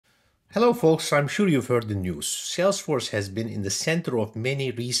Hello, folks. I'm sure you've heard the news. Salesforce has been in the center of many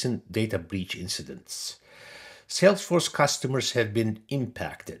recent data breach incidents. Salesforce customers have been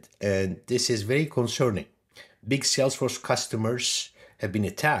impacted, and this is very concerning. Big Salesforce customers have been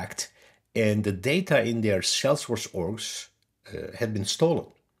attacked, and the data in their Salesforce orgs have been stolen.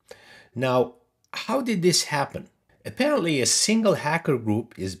 Now, how did this happen? Apparently, a single hacker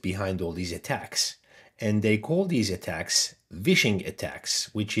group is behind all these attacks, and they call these attacks vishing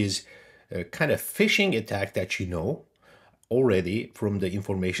attacks, which is a kind of phishing attack that you know already from the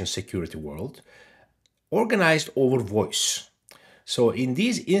information security world, organized over voice. So, in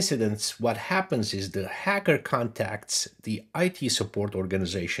these incidents, what happens is the hacker contacts the IT support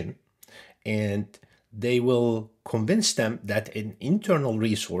organization and they will convince them that an internal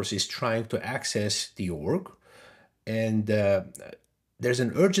resource is trying to access the org and there's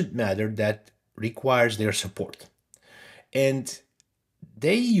an urgent matter that requires their support. And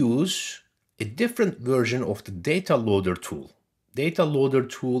they use a different version of the data loader tool. Data loader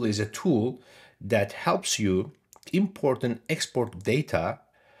tool is a tool that helps you import and export data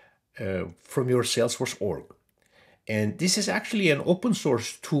from your Salesforce org. And this is actually an open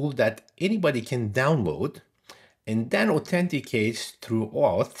source tool that anybody can download and then authenticate through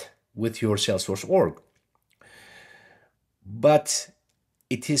auth with your Salesforce org. But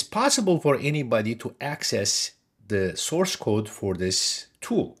it is possible for anybody to access the source code for this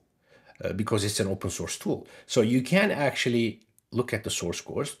tool because it's an open source tool. So you can actually look at the source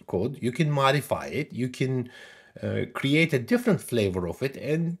code, you can modify it, you can create a different flavor of it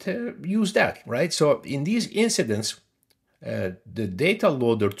and use that, right? So in these incidents, the data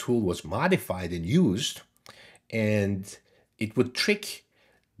loader tool was modified and used, and it would trick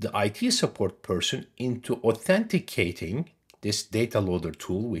the IT support person into authenticating this data loader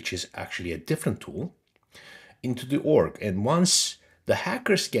tool, which is actually a different tool, into the org. And once the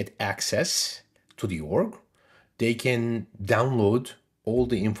hackers get access to the org, they can download all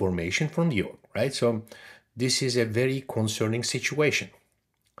the information from the org, right? So this is a very concerning situation.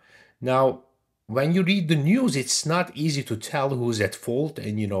 Now, when you read the news, it's not easy to tell who's at fault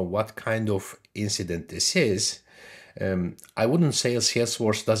and what kind of incident this is. I wouldn't say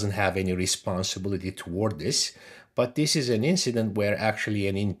Salesforce doesn't have any responsibility toward this, but this is an incident where actually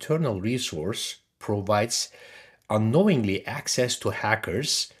an internal resource provides unknowingly access to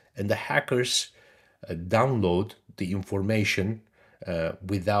hackers, and the hackers download the information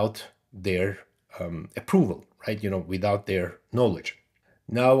without their approval, right? Without their knowledge.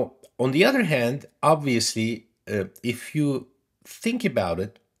 Now, on the other hand, obviously, if you think about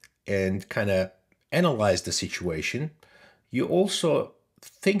it and kind of analyze the situation, you also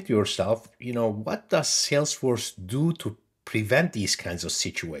think to yourself, what does Salesforce do to prevent these kinds of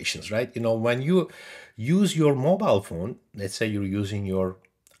situations, right? When you use your mobile phone, let's say you're using your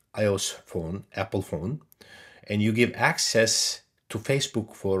iOS phone, Apple phone, and you give access to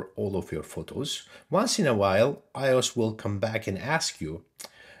Facebook for all of your photos, once in a while, iOS will come back and ask you,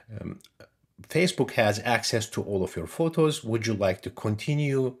 Facebook has access to all of your photos. Would you like to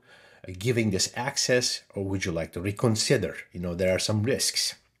continue giving this access, or would you like to reconsider? There are some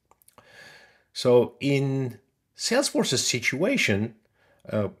risks. So in Salesforce's situation,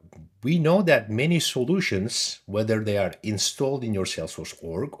 we know that many solutions, whether they are installed in your Salesforce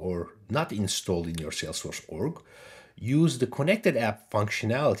org or not installed in your Salesforce org, use the connected app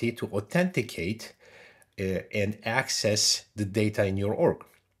functionality to authenticate and access the data in your org.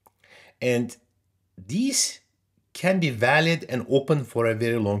 And these can be valid and open for a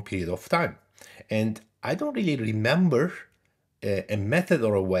very long period of time. And I don't really remember a method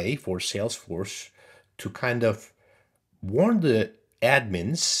or a way for Salesforce to kind of warn the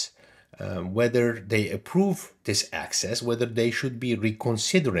admins whether they approve this access, whether they should be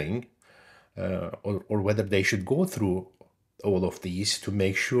reconsidering or whether they should go through all of these to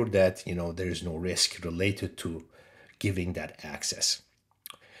make sure that there is no risk related to giving that access.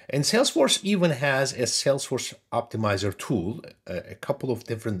 And Salesforce even has a Salesforce optimizer tool, a couple of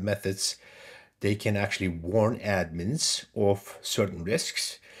different methods. They can actually warn admins of certain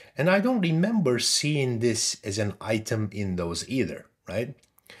risks. And I don't remember seeing this as an item in those either, right?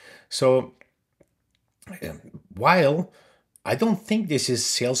 So while I don't think this is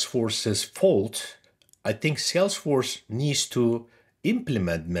Salesforce's fault, I think Salesforce needs to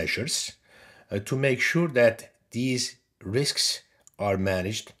implement measures to make sure that these risks are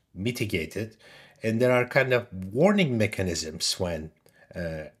managed, mitigated, and there are kind of warning mechanisms when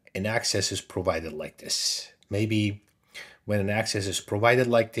an access is provided like this. Maybe when an access is provided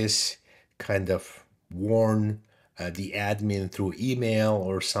like this, kind of warn the admin through email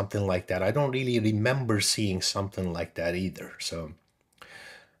or something like that. I don't really remember seeing something like that either. So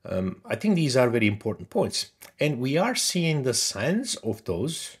I think these are very important points. And we are seeing the signs of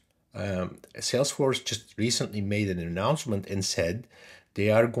those. Salesforce just recently made an announcement and said they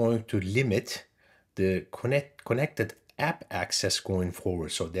are going to limit the connected app access going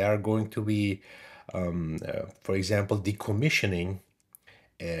forward. So they are going to be, for example, decommissioning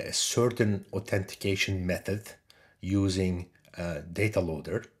a certain authentication method using data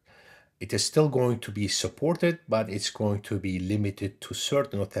loader. It is still going to be supported, but it's going to be limited to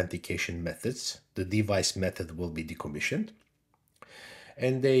certain authentication methods. The device method will be decommissioned.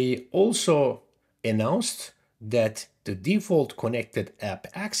 And they also announced that the default connected app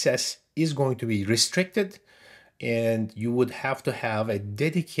access is going to be restricted, and you would have to have a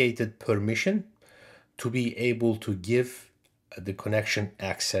dedicated permission to be able to give the connection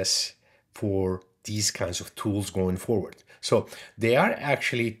access for these kinds of tools going forward. So they are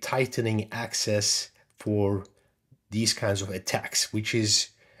actually tightening access for these kinds of attacks, which is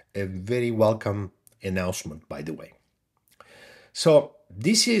a very welcome announcement, by the way. So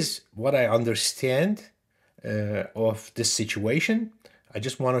this is what I understand of this situation. I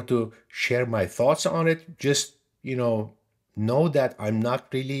just wanted to share my thoughts on it. Just, know that I'm not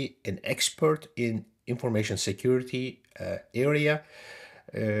really an expert in information security area.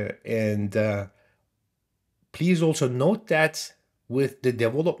 And please also note that with the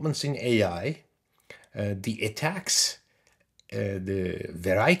developments in AI, the attacks, the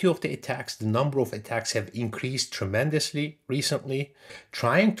variety of the attacks, the number of attacks have increased tremendously recently.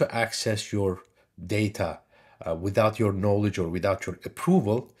 Trying to access your data without your knowledge or without your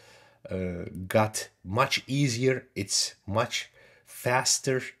approval got much easier. It's much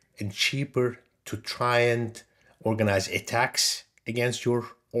faster and cheaper to try and organize attacks against your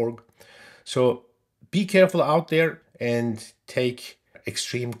org. So be careful out there and take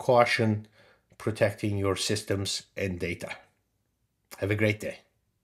extreme caution protecting your systems and data. Have a great day.